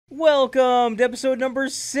Welcome to episode number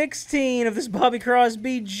 16 of this Bobby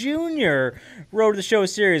Crosby Jr. Road to the Show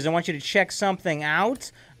series. I want you to check something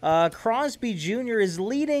out. Crosby Jr. is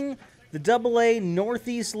leading the AA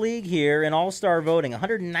Northeast League here in All-Star voting.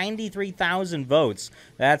 193,000 votes.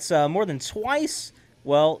 That's more than twice,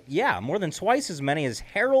 more than twice as many as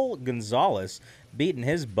Harold Gonzalez, beating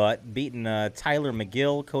his butt, beating Tyler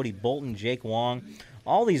McGill, Cody Bolton, Jake Wong,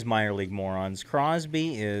 all these minor league morons.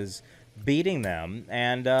 Crosby is beating them,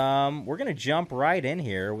 and we're going to jump right in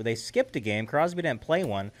here. They skipped a game. Crosby didn't play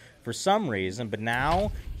one for some reason, but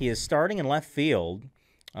now he is starting in left field,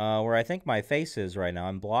 where I think my face is right now.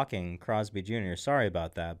 I'm blocking Crosby Jr. Sorry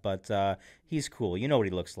about that, but he's cool. You know what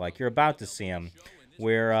he looks like. You're about to see him.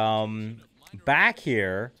 We're back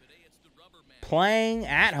here playing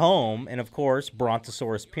at home, and of course,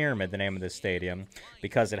 Brontosaurus Pyramid, the name of this stadium,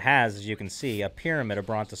 because it has, as you can see, a pyramid of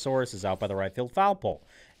Brontosauruses out by the right field foul pole.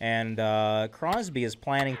 And Crosby is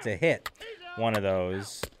planning to hit one of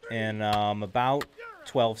those in about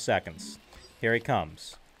 12 seconds. Here he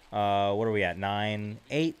comes. What are we at? 9,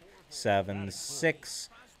 8, 7, 6,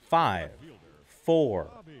 5,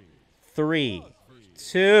 4, 3,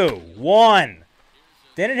 2, 1.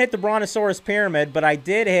 Didn't hit the Brontosaurus Pyramid, but I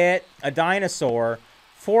did hit a dinosaur.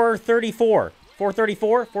 434.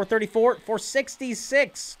 434, 434,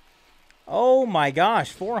 466. Oh my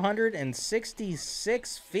gosh,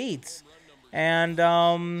 466 feet.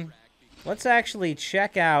 And let's actually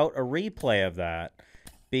check out a replay of that,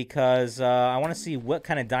 because I want to see what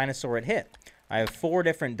kind of dinosaur it hit. I have 4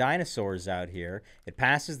 different dinosaurs out here. It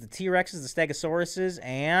passes the T-Rexes, the Stegosauruses,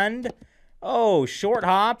 and, oh, short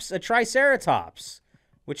hops, a Triceratops,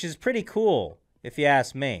 which is pretty cool, if you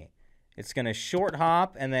ask me. It's going to short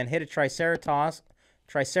hop and then hit a Triceratops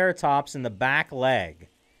in the back leg.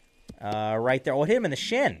 Right there. Oh, it hit him in the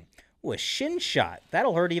shin. Ooh, a shin shot.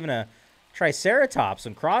 That'll hurt even a Triceratops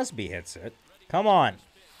when Crosby hits it. Come on.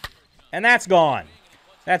 And that's gone.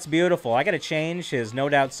 That's beautiful. I got to change his No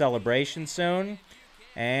Doubt celebration soon.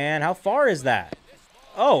 And how far is that?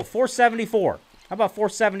 Oh, 474. How about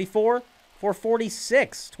 474?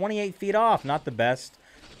 446. 28 feet off. Not the best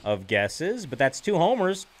of guesses, but that's 2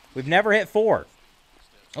 homers. We've never hit 4.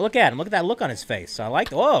 Look at him. Look at that look on his face. I like,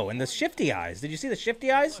 whoa, and the shifty eyes. Did you see the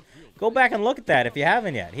shifty eyes? Go back and look at that if you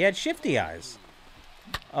haven't yet. He had shifty eyes.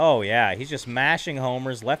 Oh, yeah, he's just mashing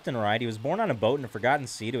homers left and right. He was born on a boat in a forgotten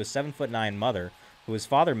sea to a 7'9" mother, who his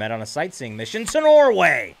father met on a sightseeing mission to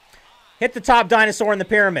Norway. Hit the top dinosaur in the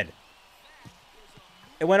pyramid.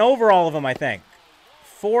 It went over all of them, I think.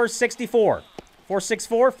 464.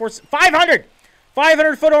 464. 500!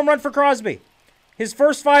 500-foot home run for Crosby. His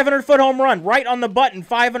first 500-foot home run, right on the button,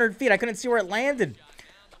 500 feet. I couldn't see where it landed.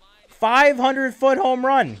 500-foot home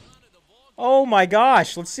run. Oh, my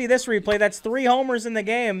gosh. Let's see this replay. That's 3 homers in the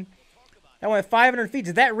game. That went 500 feet.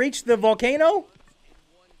 Did that reach the volcano?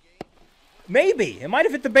 Maybe. It might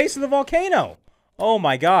have hit the base of the volcano. Oh,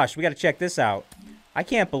 my gosh. We got to check this out. I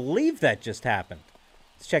can't believe that just happened.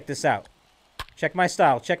 Let's check this out. Check my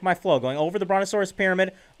style. Check my flow. Going over the Brontosaurus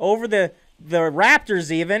Pyramid, over the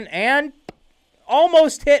Raptors even, and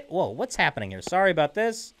almost hit. Whoa, what's happening here? Sorry about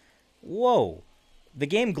this. Whoa. The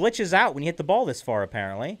game glitches out when you hit the ball this far,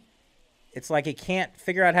 apparently. It's like it can't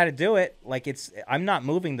figure out how to do it. Like I'm not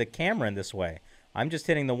moving the camera in this way. I'm just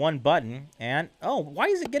hitting the one button, and, oh, why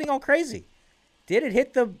is it getting all crazy? Did it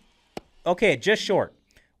hit the... Okay, just short.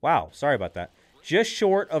 Wow, sorry about that. Just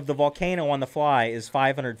short of the volcano on the fly is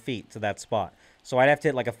 500 feet to that spot. So I'd have to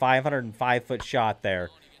hit like a 505-foot shot there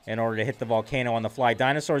in order to hit the volcano on the fly.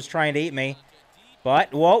 Dinosaur's trying to eat me.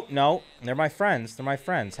 But, whoa, no, they're my friends. They're my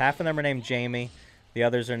friends. Half of them are named Jamie. The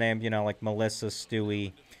others are named, you know, like Melissa,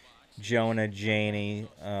 Stewie, Jonah, Janie,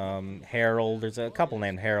 Harold. There's a couple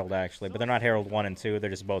named Harold, actually, but they're not Harold 1 and 2.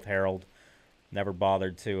 They're just both Harold. Never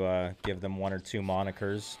bothered to give them 1 or 2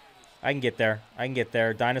 monikers. I can get there. I can get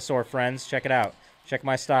there. Dinosaur friends, check it out. Check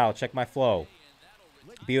my style. Check my flow.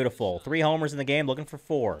 Beautiful. 3 homers in the game, looking for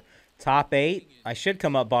 4. Top 8. I should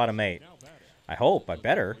come up bottom 8. I hope. I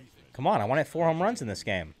better. Come on, I want to hit 4 home runs in this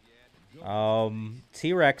game.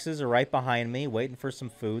 T-Rexes are right behind me, waiting for some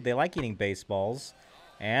food. They like eating baseballs.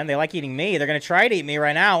 And they like eating me. They're going to try to eat me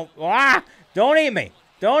right now. Ah! Don't eat me.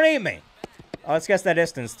 Don't eat me. Oh, let's guess that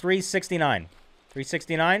distance. 369.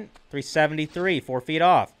 369. 373. 4 feet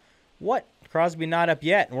off. What? Crosby not up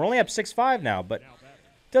yet. And we're only up 6-5 now, but it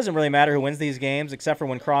doesn't really matter who wins these games except for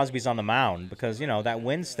when Crosby's on the mound because, you know, that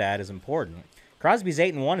win stat is important. Crosby's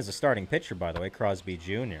 8-1 as a starting pitcher, by the way, Crosby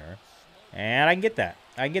Jr. And I can get that.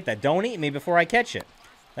 I can get that. Don't eat me before I catch it.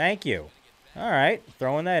 Thank you. All right,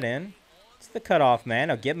 throwing that in. It's the cutoff man.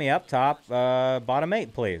 Now get me up top. Bottom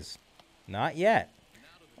 8, please. Not yet.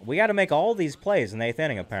 We got to make all these plays in the 8th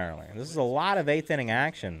inning, apparently. This is a lot of 8th inning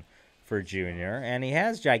action for Junior, and he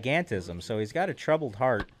has gigantism, so he's got a troubled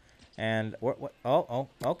heart. And what? Oh,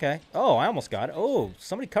 okay. Oh, I almost got it. Oh,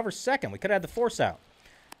 somebody covers second. We could have had the force out.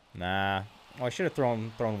 Nah. Oh, I should have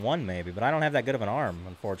thrown one maybe, but I don't have that good of an arm,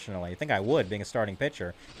 unfortunately. I think I would, being a starting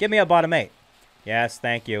pitcher. Give me a bottom 8. Yes,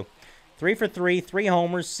 thank you. 3 for 3, 3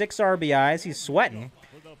 homers, 6 RBIs. He's sweating.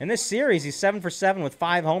 In this series, he's 7 for 7 with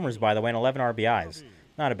 5 homers, by the way, and 11 RBIs.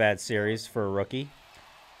 Not a bad series for a rookie.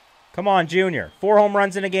 Come on, Junior. 4 home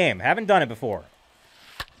runs in a game. Haven't done it before.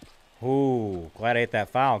 Ooh, glad I hit that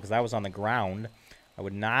foul because that was on the ground. I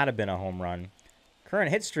would not have been a home run.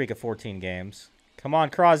 Current hit streak of 14 games. Come on,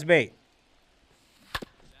 Crosby.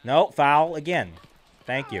 No, foul again.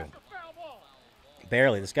 Thank you.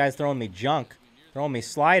 Barely. This guy's throwing me junk. Throwing me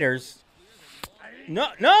sliders.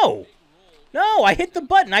 No, I hit the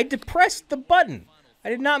button. I depressed the button. I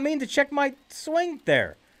did not mean to check my swing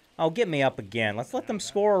there. Oh, get me up again. Let's let them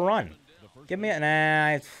score a run. Give me a...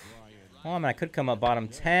 Nah, well, I mean, I could come up bottom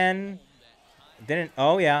 10. Didn't...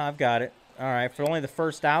 Oh, yeah, I've got it. All right, for only the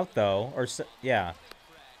first out, though. Or, yeah.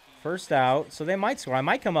 First out. So they might score. I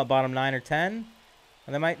might come up bottom 9 or 10.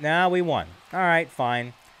 And they might... Nah, we won. All right,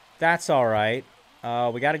 fine. That's all right.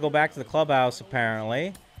 We got to go back to the clubhouse,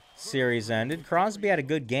 apparently. Series ended. Crosby had a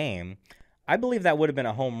good game. I believe that would have been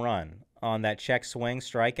a home run on that check swing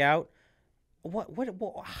strikeout. What?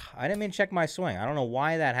 I didn't mean to check my swing. I don't know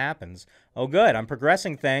why that happens. Oh, good. I'm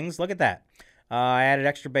progressing things. Look at that. I added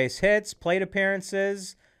extra base hits, plate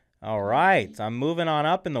appearances. All right. I'm moving on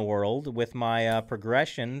up in the world with my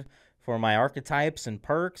progression for my archetypes and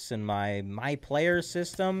perks and my player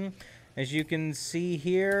system. As you can see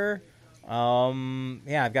here,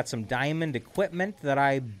 yeah, I've got some diamond equipment that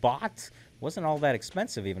I bought. Wasn't all that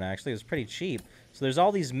expensive even, actually. It was pretty cheap. So there's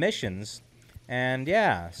all these missions. And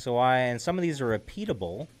yeah, and some of these are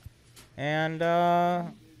repeatable. And,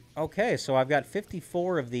 okay, so I've got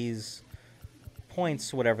 54 of these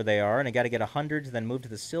points, whatever they are, and I got to get 100 to then move to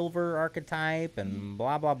the silver archetype and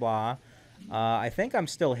blah, blah, blah. I think I'm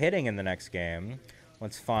still hitting in the next game.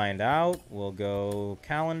 Let's find out. We'll go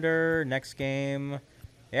calendar, next game.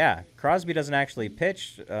 Yeah, Crosby doesn't actually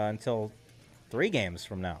pitch until 3 games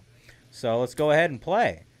from now. So let's go ahead and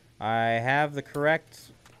play. I have the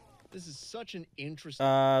correct... This is such an interesting...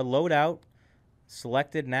 loadout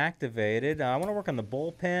selected and activated. I want to work on the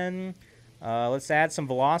bullpen. Let's add some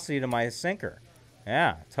velocity to my sinker.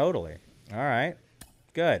 Yeah, totally. All right.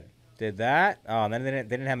 Good. Did that. Oh, and then they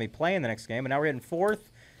didn't have me playing the next game. And now we're hitting 4th.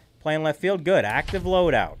 Playing left field. Good. Active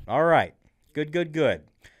loadout. All right. Good, good, good.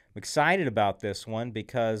 I'm excited about this one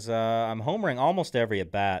because I'm homering almost every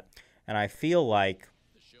at-bat. And I feel like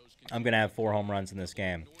I'm going to have 4 home runs in this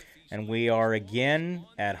game. And we are again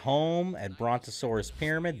at home at Brontosaurus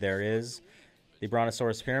Pyramid. There is the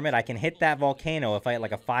Brontosaurus Pyramid. I can hit that volcano if I hit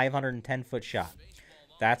like a 510-foot shot.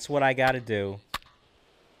 That's what I got to do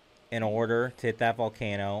in order to hit that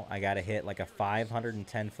volcano. I got to hit like a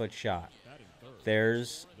 510-foot shot.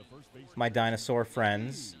 There's my dinosaur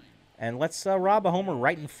friends. And let's rob a homer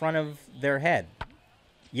right in front of their head.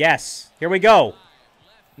 Yes. Here we go.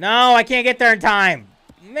 No, I can't get there in time.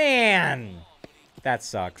 Man. That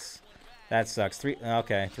sucks. That sucks.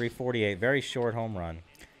 348. Very short home run.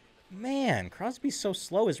 Man, Crosby's so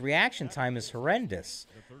slow. His reaction time is horrendous.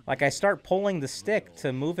 Like, I start pulling the stick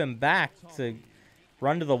to move him back to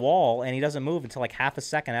run to the wall, and he doesn't move until like half a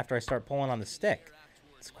second after I start pulling on the stick.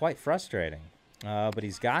 It's quite frustrating. But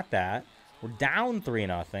he's got that. We're down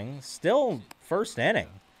 3-0. Still first inning.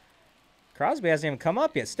 Crosby hasn't even come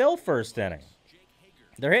up yet. Still first inning.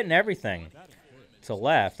 They're hitting everything to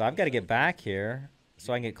left. I've got to get back here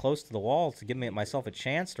so I can get close to the wall to give myself a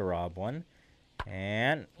chance to rob one.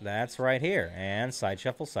 And that's right here. And side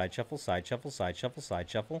shuffle, side shuffle, side shuffle, side shuffle, side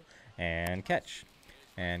shuffle, and catch.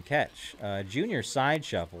 And catch. Junior side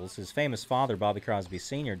shuffles. His famous father, Bobby Crosby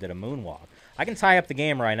Sr., did a moonwalk. I can tie up the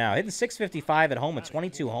game right now. Hitting 655 at home with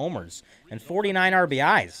 22 homers and 49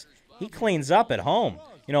 RBIs. He cleans up at home.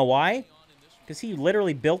 You know why? Because he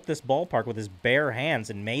literally built this ballpark with his bare hands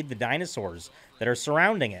and made the dinosaurs that are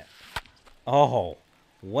surrounding it. Oh,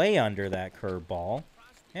 way under that curveball.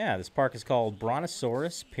 Yeah, this park is called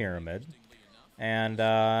Brontosaurus Pyramid. And,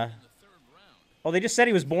 oh, they just said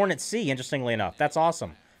he was born at sea, interestingly enough. That's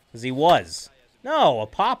awesome, because he was. No, a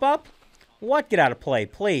pop-up? What? Get out of play,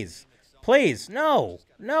 please. Please, no,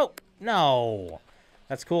 no, no.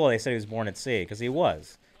 That's cool they said he was born at sea, because he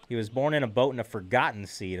was. He was born in a boat in a forgotten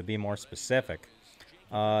sea, to be more specific.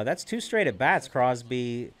 That's 2 straight at-bats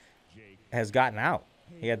Crosby has gotten out.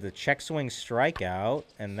 He had the check swing strikeout,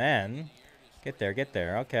 and then... Get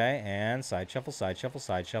there, okay. And side shuffle, side shuffle,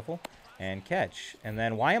 side shuffle. and catch. And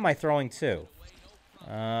then why am I throwing 2?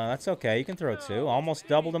 That's okay. You can throw 2. Almost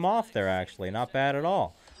doubled him off there, actually. Not bad at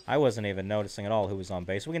all. I wasn't even noticing at all who was on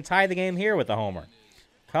base. We can tie the game here with the homer.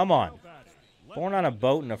 Come on. Born on a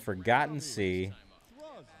boat in a forgotten sea.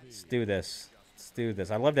 Let's do this. Let's do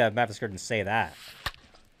this. I'd love to have Matt Skirton say that.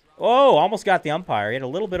 Oh, almost got the umpire. He had a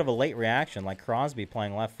little bit of a late reaction, like Crosby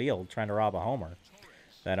playing left field, trying to rob a homer.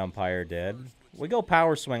 That umpire did. We go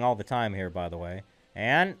power swing all the time here, by the way.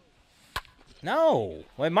 And no,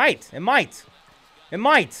 well, it might. It might. It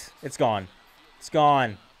might. It's gone. It's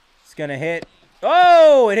gone. It's gonna hit.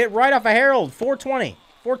 Oh, it hit right off a Herald. 420.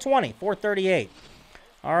 420. 438.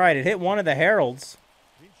 All right, it hit one of the Heralds.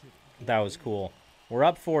 That was cool. We're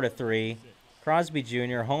up 4-3. Crosby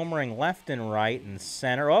Jr. homering left and right and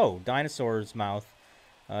center. Oh, dinosaur's mouth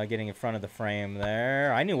getting in front of the frame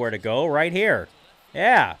there. I knew where to go. Right here.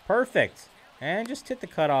 Yeah, perfect. And just hit the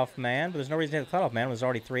cutoff man. But there's no reason to hit the cutoff man. There's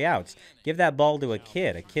already 3 outs. Give that ball to a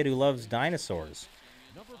kid who loves dinosaurs.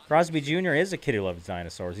 Crosby Jr. is a kid who loves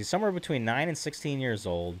dinosaurs. He's somewhere between 9 and 16 years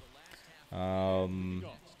old.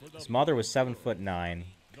 His mother was 7'9",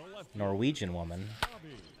 Norwegian woman.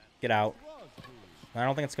 Get out. I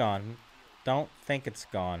don't think it's gone. Don't think it's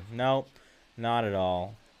gone. Nope, not at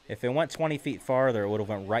all. If it went 20 feet farther, it would have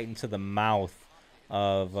went right into the mouth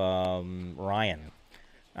of Ryan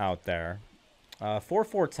out there.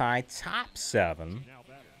 4-4 tie, top 7.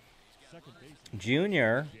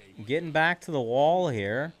 Junior getting back to the wall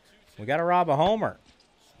here. We got to rob a homer.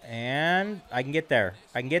 And I can get there.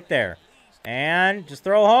 I can get there. And just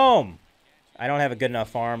throw home. I don't have a good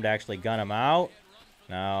enough arm to actually gun him out.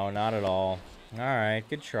 No, not at all. All right,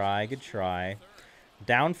 good try, good try.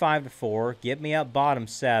 Down 5-4. Get me up bottom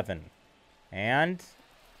 7. And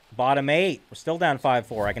bottom 8. We're still down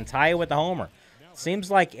 5-4. I can tie it with the homer. Seems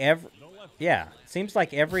like seems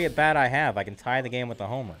like every at bat I have, I can tie the game with the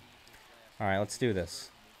homer. All right, let's do this.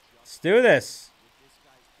 Let's do this.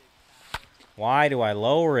 Why do I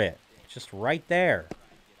lower it? It's just right there.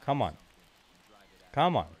 Come on.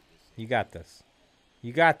 Come on. You got this.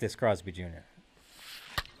 You got this, Crosby Jr.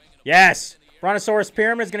 Yes! Brontosaurus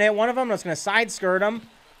Pyramid is going to hit one of them. It's going to side skirt him.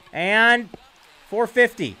 And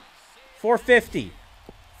 450. 450.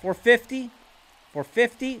 450.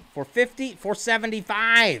 450. 450.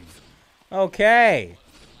 475. Okay.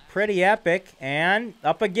 Pretty epic. And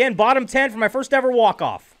up again. Bottom 10 for my first ever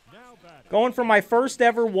walk-off. Going for my first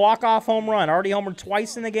ever walk-off home run. Already homered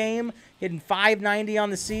twice in the game. Hitting 590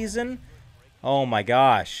 on the season. Oh, my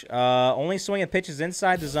gosh. Only swinging pitches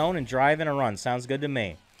inside the zone and driving a run. Sounds good to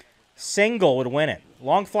me. Single would win it.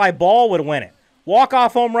 Long fly ball would win it.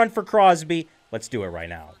 Walk-off home run for Crosby. Let's do it right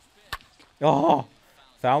now. Oh,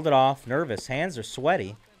 fouled it off. Nervous. Hands are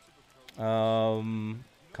sweaty. Come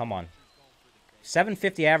on.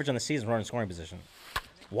 750 average on the season running scoring position.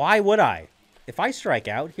 Why would I? If I strike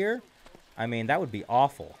out here, I mean, that would be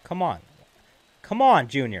awful. Come on. Come on,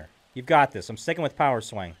 Junior. You've got this. I'm sticking with power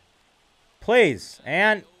swing. Please.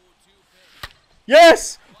 And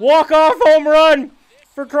yes! Walk-off home run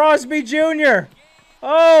for Crosby Jr.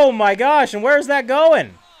 Oh, my gosh. And where's that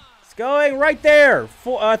going? It's going right there.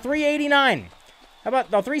 389. How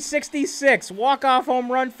about, no, 366. Walk-off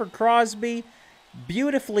home run for Crosby.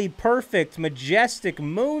 Beautifully perfect, majestic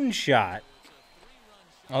moonshot.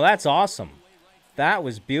 Oh, that's awesome. That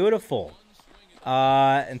was beautiful.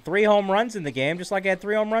 And 3 home runs in the game, just like I had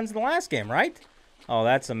 3 home runs in the last game, right? Oh,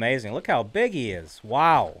 that's amazing. Look how big he is.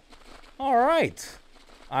 Wow. All right.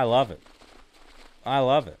 I love it. I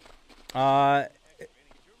love it. I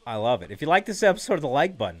love it. If you like this episode, the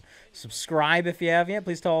like button. Subscribe if you haven't yet.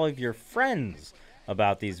 Please tell all of your friends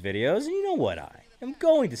about these videos. And you know what? I am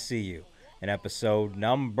going to see you in episode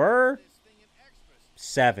number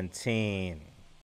 17.